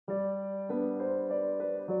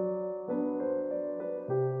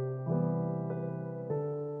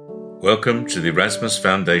Welcome to the Erasmus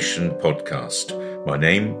Foundation podcast. My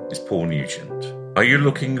name is Paul Nugent. Are you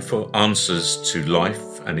looking for answers to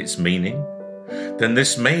life and its meaning? Then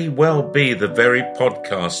this may well be the very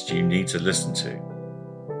podcast you need to listen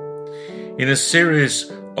to. In a series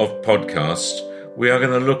of podcasts, we are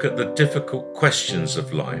going to look at the difficult questions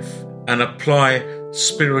of life and apply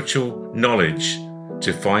spiritual knowledge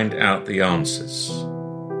to find out the answers.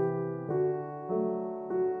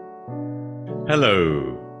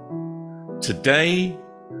 Hello. Today,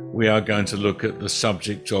 we are going to look at the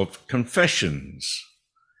subject of confessions.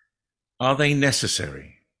 Are they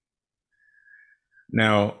necessary?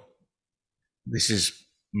 Now, this is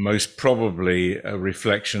most probably a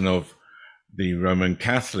reflection of the Roman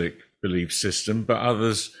Catholic belief system, but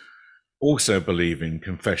others also believe in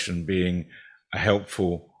confession being a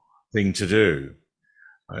helpful thing to do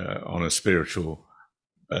on a spiritual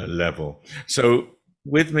level. So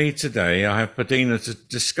with me today, I have Padina to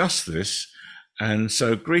discuss this. And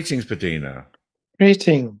so greetings, Padina.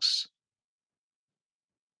 Greetings.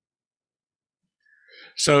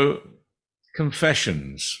 So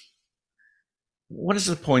confessions. What is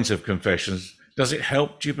the point of confessions? Does it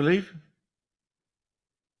help, do you believe?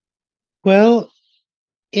 Well,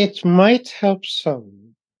 it might help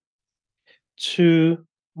some to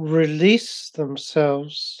release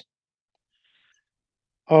themselves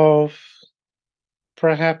of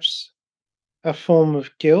perhaps a form of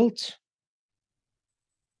guilt,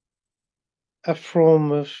 a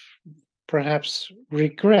form of perhaps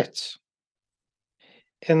regret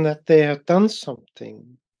in that they have done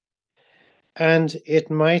something, and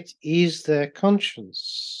it might ease their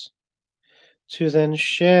conscience to then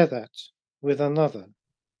share that with another.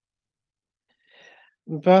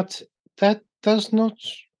 But that does not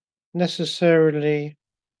necessarily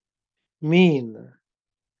mean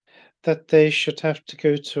that they should have to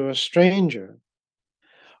go to a stranger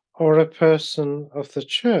or a person of the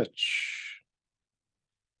church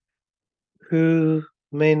who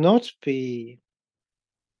may not be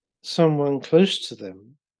someone close to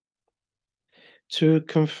them to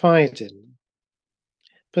confide in.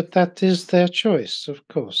 But that is their choice, of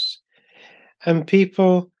course. And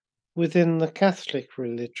people within the Catholic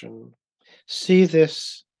religion see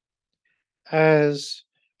this as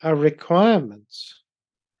a requirement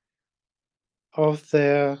of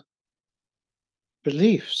their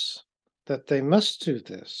beliefs, that they must do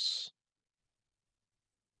this.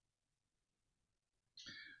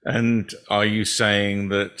 And are you saying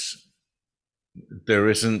that there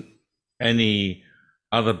isn't any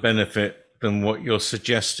other benefit than what you're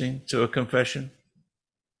suggesting to a confession?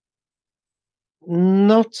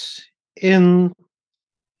 Not in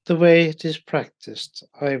the way it is practiced,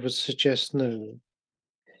 I would suggest no.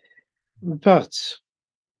 But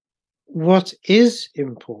what is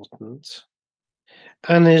important,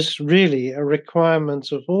 and is really a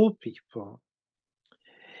requirement of all people,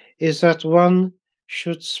 is that one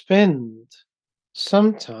should spend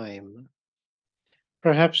some time,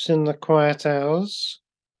 perhaps in the quiet hours,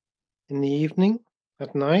 in the evening,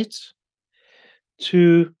 at night,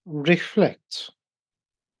 to reflect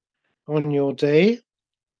on your day,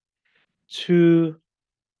 to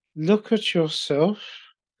look at yourself,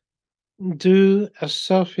 do a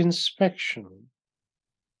self-inspection,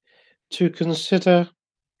 to consider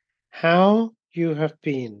how you have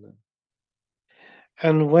been,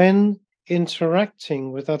 and when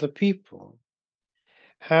interacting with other people,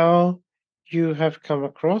 how you have come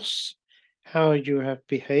across, how you have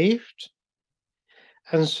behaved.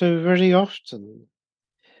 And so very often,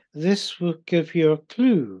 this will give you a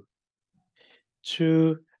clue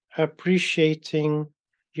to appreciating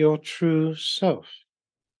your true self,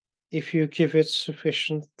 if you give it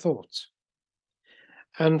sufficient thought.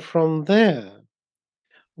 And from there,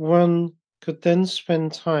 one could then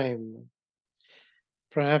spend time,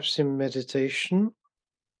 perhaps in meditation,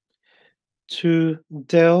 to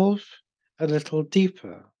delve a little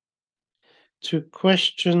deeper, to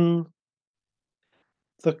question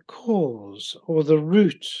the cause or the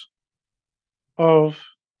root of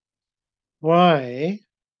why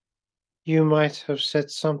you might have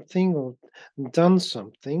said something or done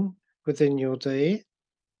something within your day.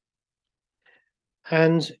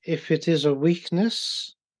 And if it is a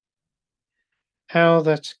weakness, how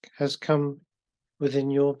that has come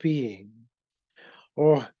within your being.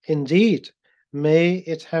 Or indeed, may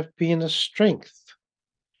it have been a strength,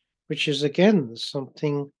 which is again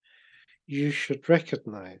something you should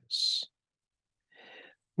recognize.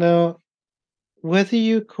 Now, whether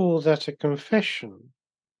you call that a confession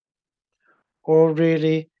or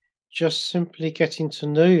really just simply getting to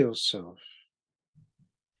know yourself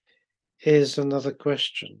is another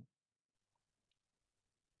question.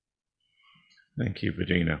 Thank you,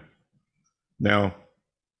 Bedina. Now,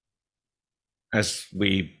 as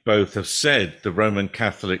we both have said, the Roman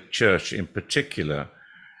Catholic Church in particular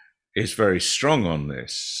is very strong on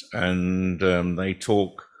this, and they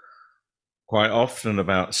talk quite often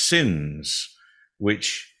about sins,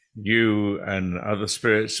 which you and other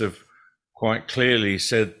spirits have quite clearly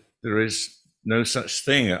said there is no such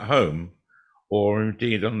thing at home or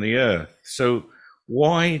indeed on the earth. So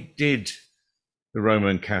why did the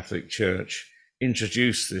Roman Catholic Church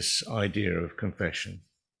introduce this idea of confession?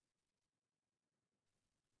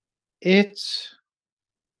 It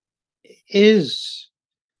is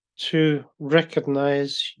to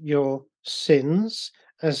recognize your sins,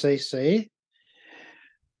 as they say,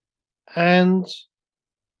 and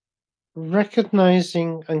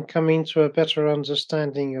recognizing and coming to a better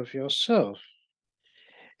understanding of yourself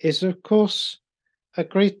is, of course, a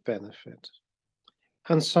great benefit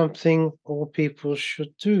and something all people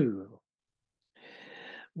should do.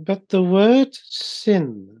 But the word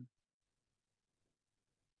sin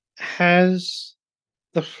has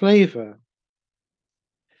the flavor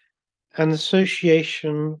and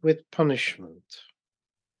association with punishment,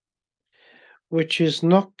 which is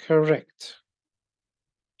not correct.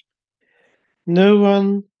 No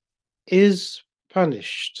one is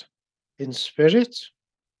punished in spirit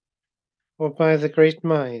or by the great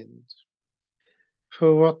mind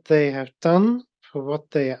for what they have done, for what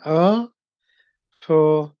they are,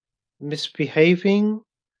 for misbehaving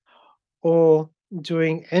or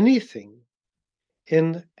doing anything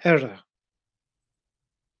in error,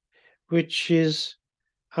 which is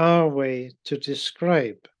our way to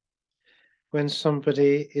describe when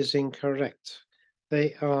somebody is incorrect.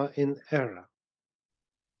 They are in error.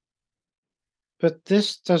 But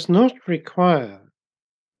this does not require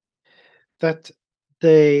that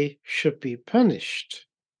they should be punished.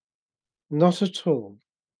 Not at all.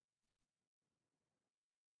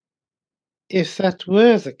 If that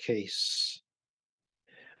were the case,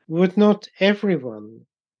 would not everyone,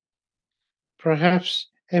 perhaps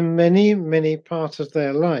in many, many parts of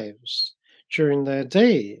their lives during their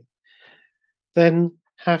day, then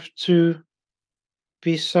have to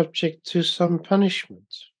be subject to some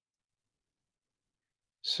punishment?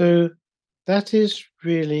 So that is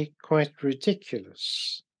really quite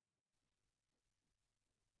ridiculous.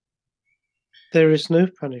 There is no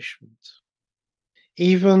punishment.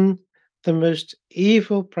 Even the most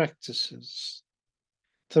evil practices,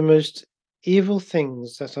 the most evil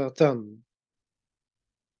things that are done,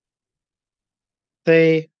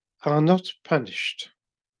 they are not punished.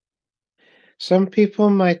 Some people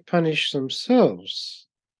might punish themselves,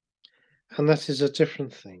 and that is a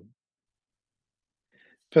different thing.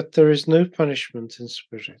 But there is no punishment in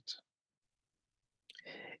spirit.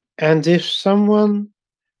 And if someone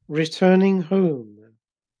returning home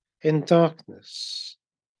in darkness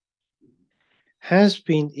has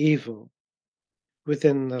been evil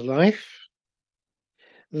within the life,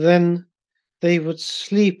 then they would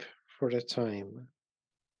sleep for a time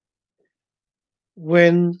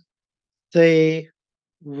when they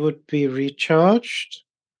would be recharged,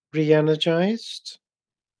 re-energized.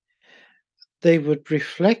 They would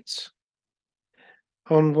reflect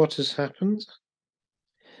on what has happened.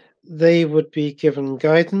 They would be given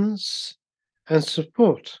guidance and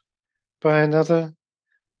support by another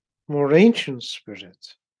more ancient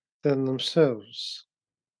spirit than themselves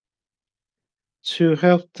to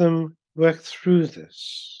help them work through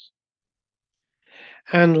this.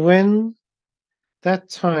 And when that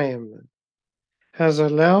time has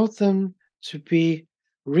allowed them to be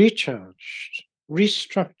recharged,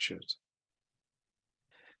 restructured,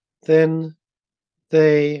 then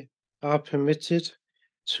they are permitted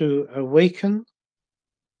to awaken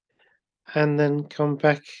and then come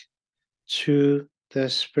back to their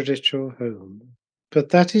spiritual home. But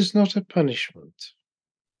that is not a punishment.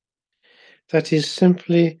 That is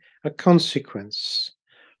simply a consequence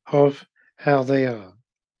of how they are.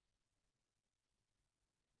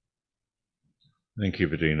 Thank you,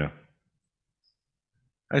 Bedina.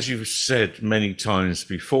 As you've said many times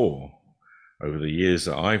before, over the years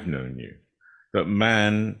that I've known you, that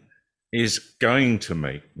man is going to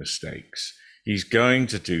make mistakes. He's going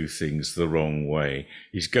to do things the wrong way.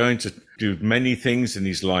 He's going to do many things in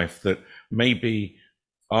his life that maybe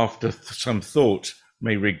after some thought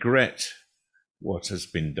may regret what has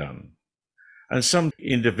been done. And some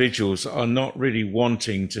individuals are not really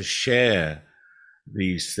wanting to share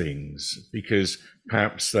these things because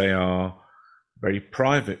perhaps they are very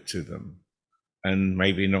private to them and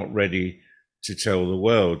maybe not ready to tell the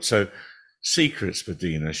world. So secrets,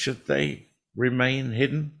 Bedina, should they remain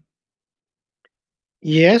hidden?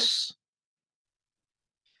 Yes,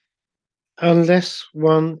 unless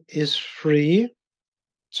one is free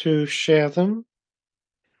to share them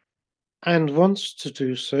and wants to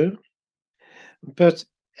do so. But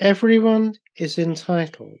everyone is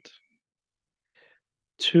entitled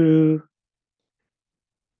to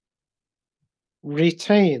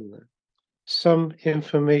retain some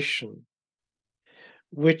information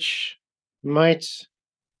which might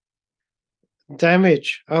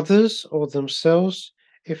damage others or themselves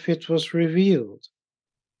if it was revealed.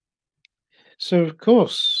 So, of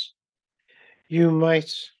course, you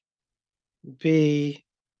might be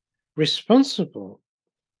responsible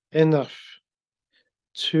enough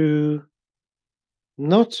to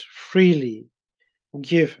not freely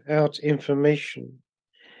give out information,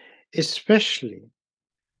 especially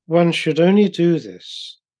one should only do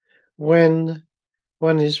this when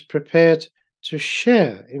one is prepared to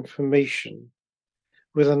share information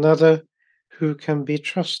with another who can be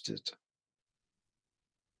trusted.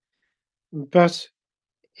 But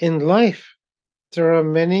in life, there are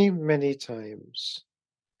many, many times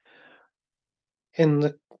in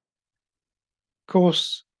the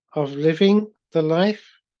course of living the life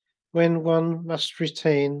when one must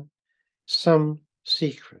retain some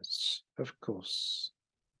secrets, of course.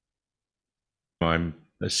 I'm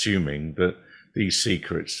assuming that these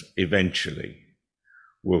secrets eventually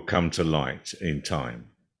will come to light in time.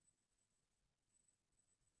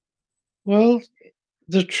 Well,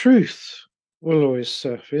 the truth will always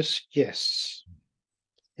surface, yes,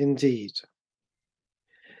 indeed.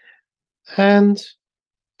 And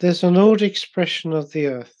there's an old expression of the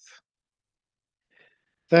earth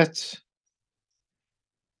that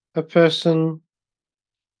a person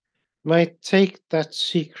might take that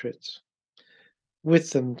secret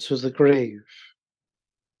with them to the grave.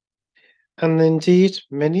 And indeed,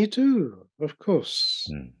 many do, of course.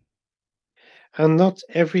 Mm. And not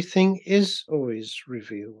everything is always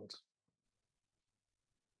revealed.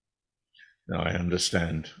 Now, I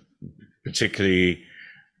understand, particularly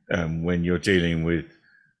when you're dealing with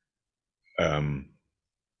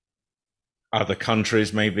other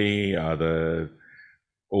countries, maybe other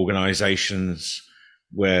organizations,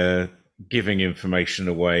 where giving information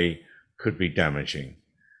away could be damaging,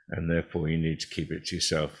 and therefore you need to keep it to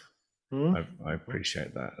yourself. I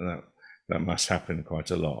appreciate that. That must happen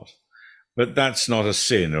quite a lot. But that's not a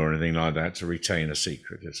sin or anything like that to retain a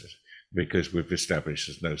secret, is it? Because we've established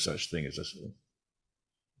there's no such thing as a sin.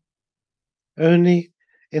 Only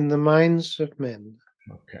in the minds of men.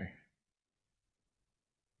 Okay.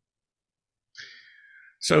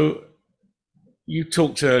 So you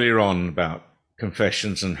talked earlier on about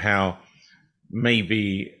confessions and how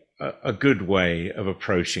maybe a good way of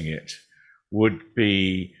approaching it would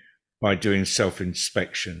be by doing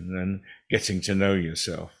self-inspection and getting to know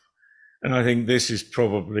yourself. And I think this is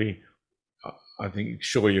probably,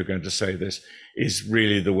 sure you're going to say this, is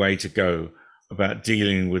really the way to go about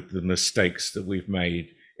dealing with the mistakes that we've made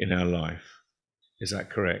in our life. Is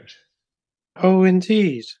that correct? Oh,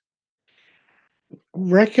 indeed.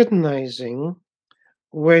 Recognizing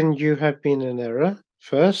when you have been in error,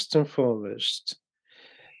 first and foremost,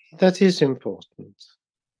 that is important.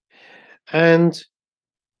 And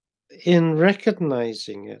in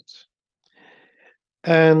recognizing it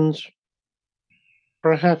and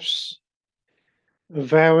perhaps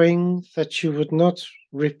vowing that you would not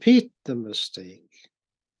repeat the mistake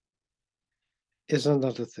is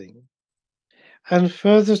another thing. And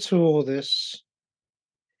further to all this,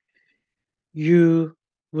 you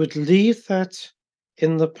would leave that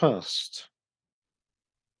in the past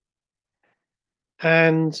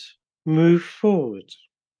and move forward.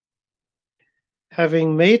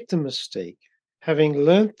 Having made the mistake, having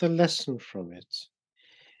learnt the lesson from it,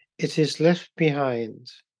 it is left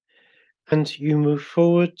behind and you move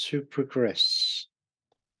forward to progress,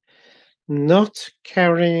 not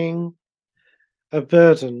carrying a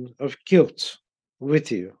burden of guilt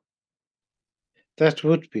with you. That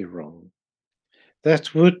would be wrong.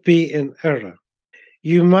 That would be in error.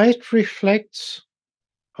 You might reflect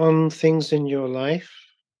on things in your life,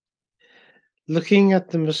 looking at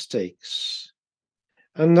the mistakes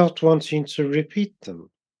and not wanting to repeat them.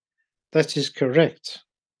 That is correct.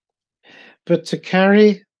 But to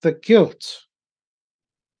carry the guilt,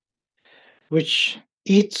 which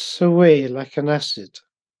eats away like an acid,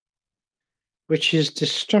 which is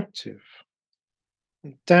destructive,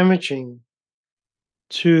 damaging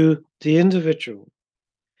to the individual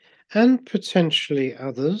and potentially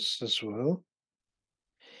others as well,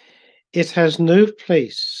 it has no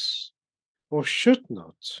place or should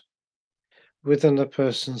not within a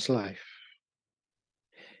person's life.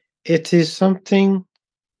 It is something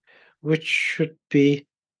which should be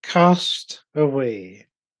cast away,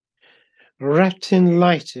 wrapped in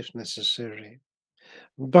light if necessary,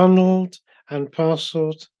 bundled and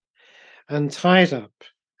parceled and tied up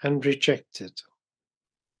and rejected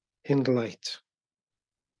in light,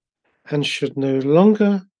 and should no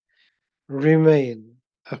longer remain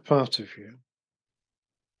a part of you.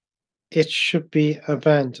 It should be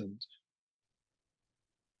abandoned.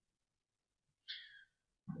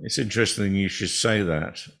 It's interesting you should say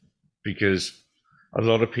that, because a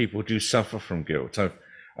lot of people do suffer from guilt.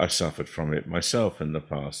 I've suffered from it myself in the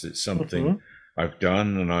past. It's something I've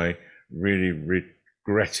done, and I really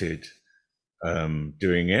regretted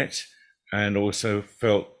doing it, and also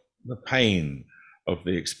felt the pain of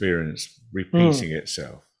the experience repeating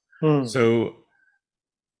itself. So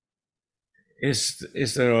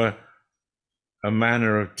is there a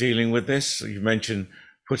manner of dealing with this? You mentioned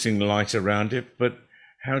putting light around it, but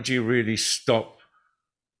how do you really stop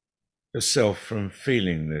yourself from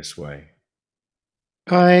feeling this way?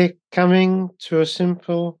 By coming to a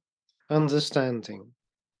simple understanding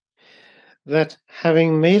that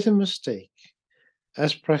having made a mistake,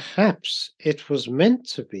 as perhaps it was meant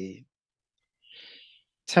to be,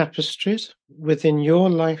 tapestried within your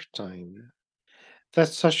lifetime, that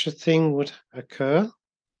such a thing would occur,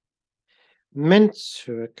 meant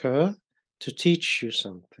to occur to teach you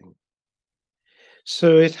something.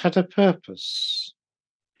 So it had a purpose.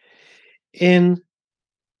 In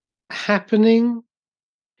happening,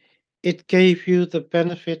 it gave you the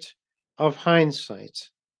benefit of hindsight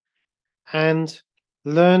and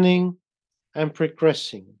learning and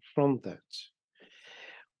progressing from that.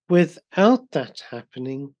 Without that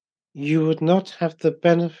happening, you would not have the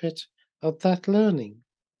benefit of that learning,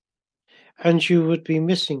 and you would be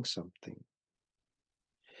missing something.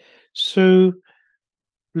 So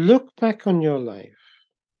look back on your life,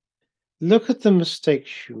 look at the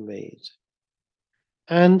mistakes you made,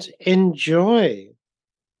 and enjoy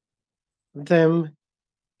them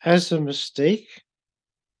as a mistake,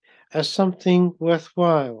 as something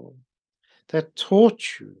worthwhile that taught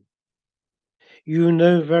you. You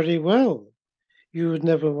know very well you would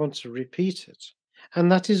never want to repeat it,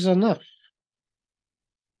 and that is enough.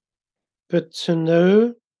 But to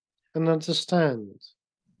know and understand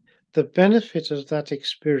the benefit of that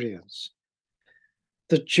experience,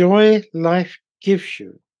 the joy life gives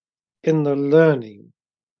you in the learning,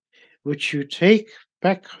 which you take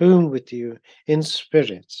back home with you in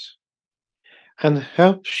spirit, and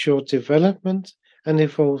helps your development and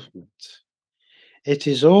evolvement. It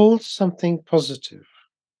is all something positive.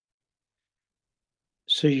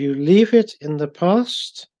 So you leave it in the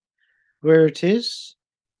past, where it is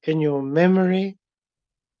in your memory,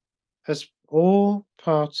 as all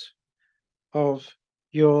part of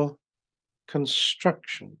your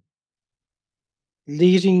construction,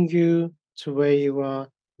 leading you to where you are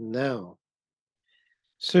now.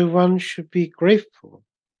 So one should be grateful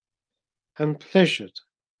and pleasured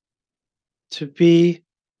to be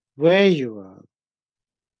where you are,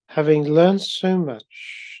 having learned so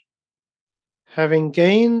much, having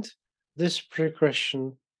gained this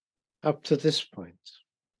progression up to this point,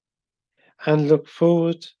 and look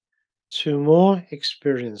forward to more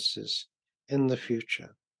experiences in the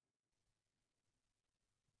future.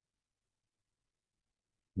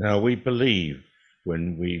 Now, we believe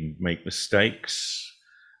when we make mistakes,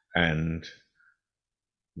 and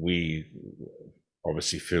we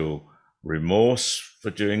obviously feel remorse for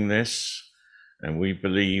doing this, and we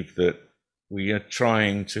believe that we are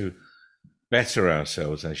trying to better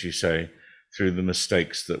ourselves, as you say, through the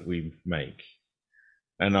mistakes that we make.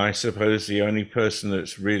 And I suppose the only person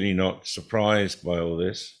that's really not surprised by all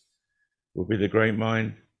this will be the great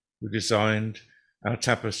mind who designed our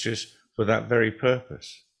tapestries for that very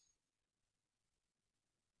purpose.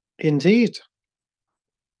 Indeed.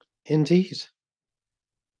 Indeed.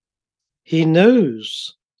 He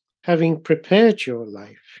knows, having prepared your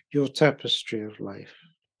life, your tapestry of life,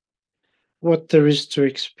 what there is to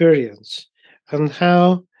experience and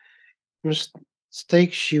how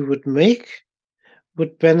mistakes you would make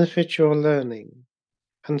would benefit your learning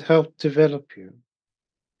and help develop you.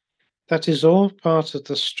 That is all part of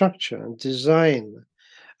the structure and design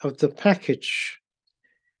of the package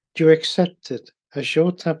you accepted as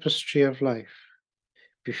your tapestry of life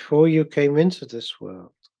before you came into this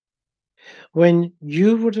world. When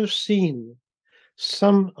you would have seen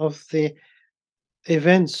some of the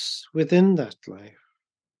events within that life,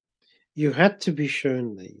 you had to be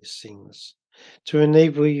shown these things to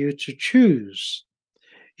enable you to choose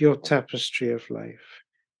your tapestry of life,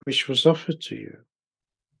 which was offered to you.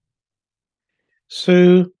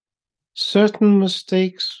 So certain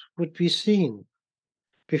mistakes would be seen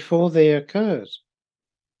before they occurred,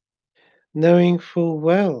 knowing full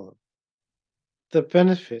well the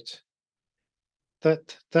benefit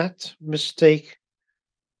that that mistake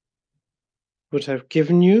would have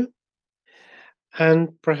given you,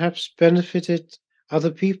 and perhaps benefited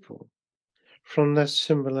other people from that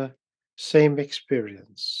same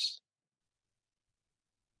experience.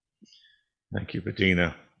 Thank you,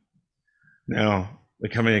 Bettina. Now, we're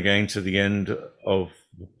coming again to the end of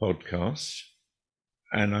the podcast,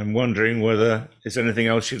 and I'm wondering whether there's anything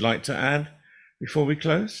else you'd like to add before we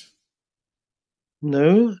close?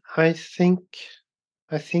 No, I think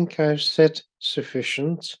I've said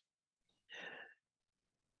sufficient.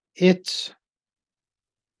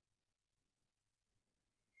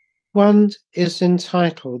 One is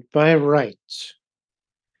entitled by right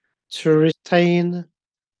to retain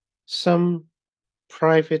some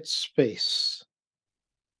private space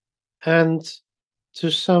and to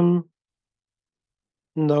some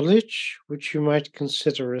knowledge which you might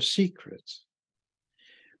consider a secret,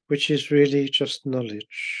 which is really just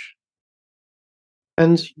knowledge.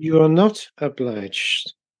 And you are not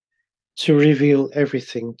obliged to reveal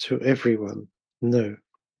everything to everyone. No.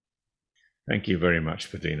 Thank you very much,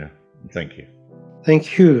 Bettina. Thank you.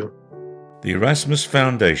 Thank you. The Erasmus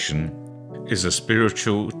Foundation is a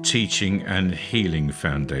spiritual teaching and healing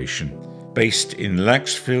foundation based in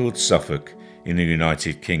Laxfield, Suffolk, in the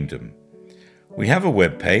United Kingdom. We have a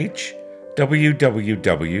webpage,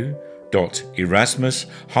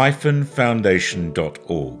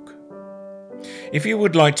 www.erasmus-foundation.org. If you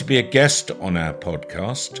would like to be a guest on our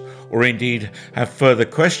podcast, or indeed have further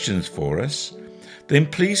questions for us, then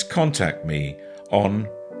please contact me on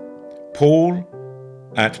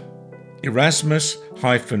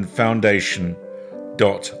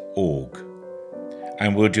paul@erasmus-foundation.org,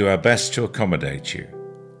 and we'll do our best to accommodate you.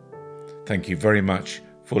 Thank you very much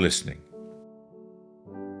for listening.